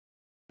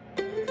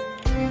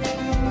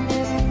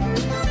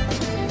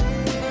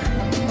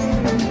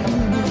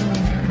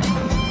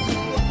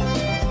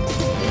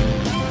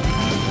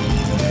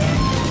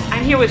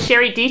with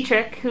Sherri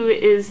Dietrich, who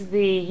is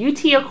the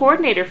UTO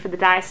coordinator for the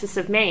Diocese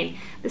of Maine.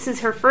 This is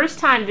her first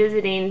time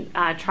visiting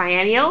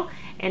Triennial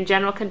and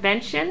General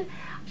Convention.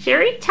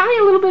 Sherri, tell me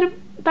a little bit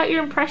about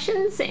your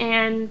impressions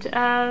and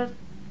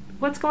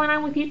what's going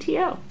on with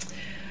UTO.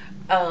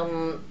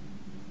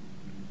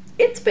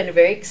 It's been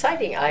very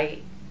exciting.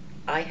 I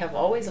have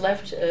always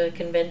left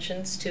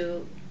conventions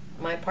to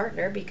my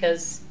partner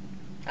because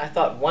I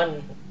thought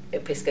one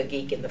Episcopal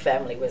geek in the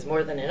family was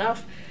more than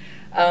enough.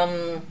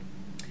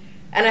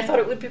 And I thought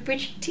it would be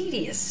pretty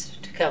tedious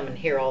to come and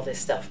hear all this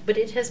stuff. But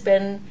it has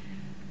been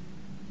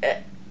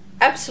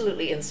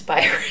absolutely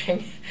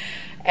inspiring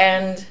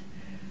and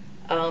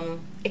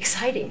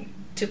exciting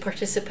to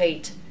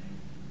participate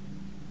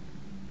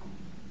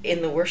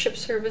in the worship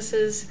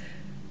services.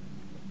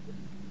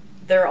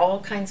 There are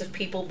all kinds of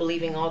people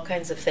believing all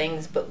kinds of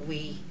things, but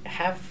we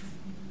have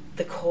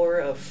the core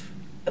of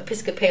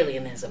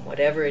Episcopalianism,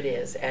 whatever it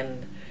is,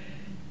 and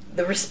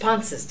the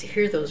responses, to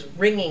hear those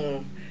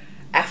ringing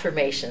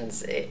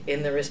affirmations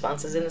in the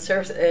responses in the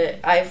service.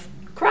 I've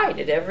cried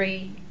at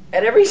every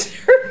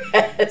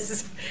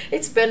service.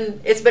 It's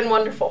been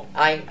wonderful.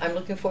 I'm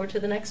looking forward to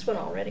the next one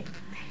already.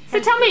 So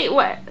tell me,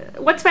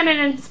 what's been an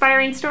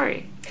inspiring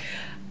story?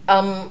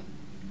 I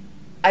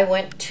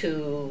went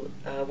to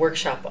a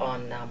workshop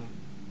on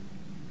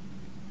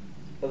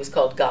it was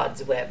called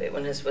God's Web. It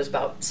was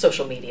about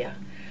social media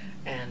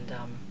and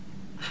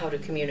how to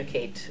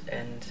communicate,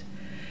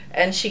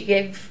 and she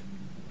gave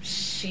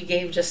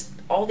just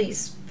all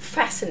these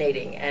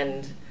fascinating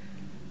and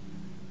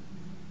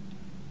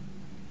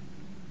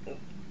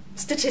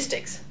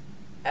statistics.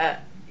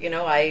 You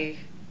know, I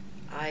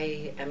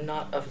am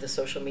not of the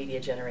social media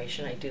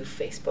generation. I do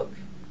Facebook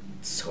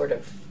sort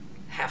of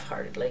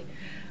half-heartedly.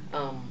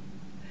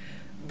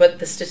 But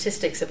the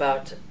statistics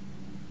about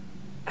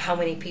how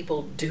many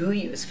people do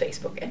use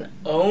Facebook and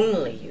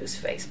only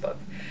use Facebook.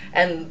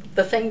 And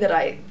the thing that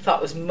I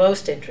thought was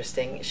most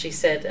interesting, she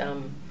said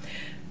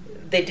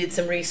they did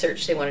some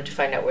research. They wanted to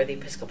find out where the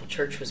Episcopal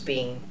Church was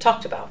being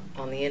talked about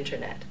on the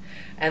internet.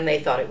 And they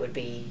thought it would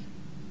be,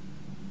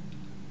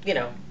 you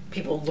know,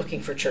 people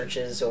looking for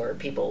churches or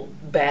people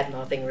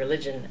bad-mouthing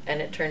religion.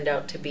 And it turned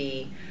out to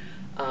be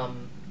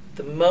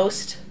the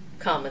most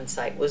common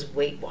site was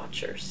Weight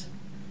Watchers.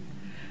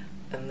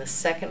 And the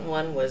second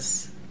one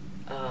was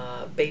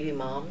baby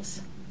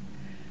moms,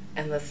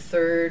 and the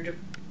third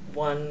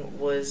one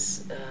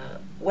was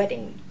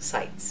wedding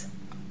sites.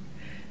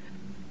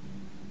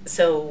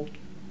 So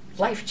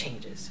life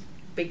changes,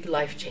 big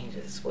life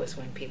changes was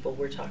when people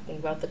were talking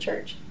about the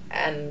church.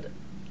 And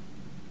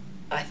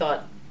I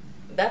thought,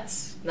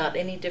 that's not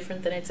any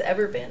different than it's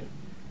ever been.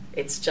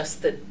 It's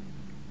just that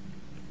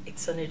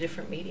it's on a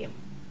different medium.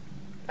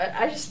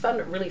 I just found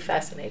it really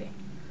fascinating.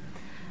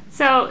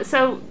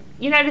 So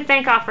United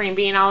Thank Offering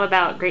being all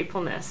about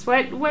gratefulness.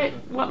 What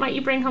might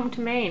you bring home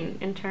to Maine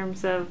in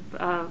terms of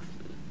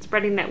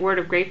spreading that word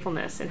of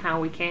gratefulness and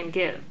how we can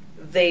give?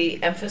 They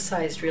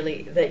emphasized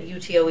really that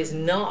UTO is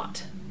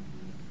not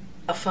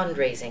a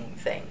fundraising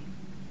thing.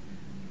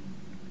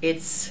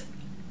 It's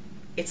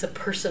a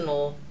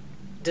personal,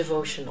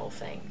 devotional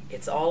thing.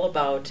 It's all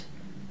about,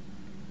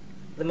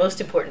 the most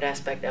important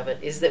aspect of it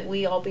is that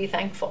we all be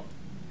thankful.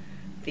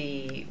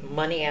 The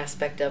money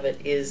aspect of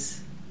it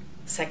is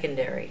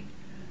secondary.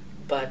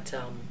 But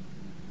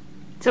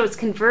so it's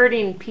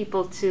converting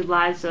people to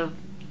lives of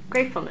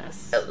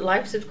gratefulness.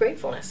 Lives of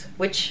gratefulness,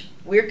 which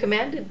we're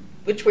commanded,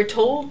 which we're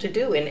told to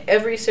do in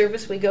every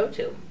service we go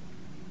to.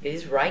 It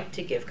is right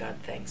to give God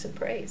thanks and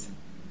praise.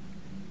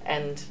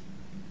 And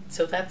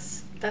so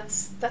that's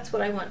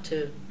what I want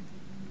to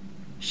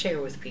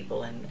share with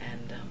people and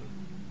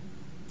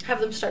have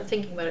them start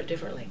thinking about it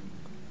differently.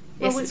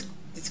 Well, yes,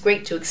 it's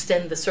great to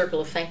extend the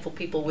circle of thankful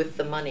people with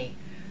the money,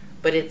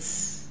 but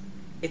it's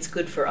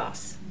good for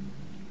us.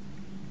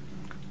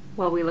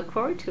 Well, we look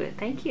forward to it.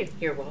 Thank you.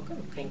 You're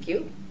welcome. Thank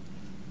you.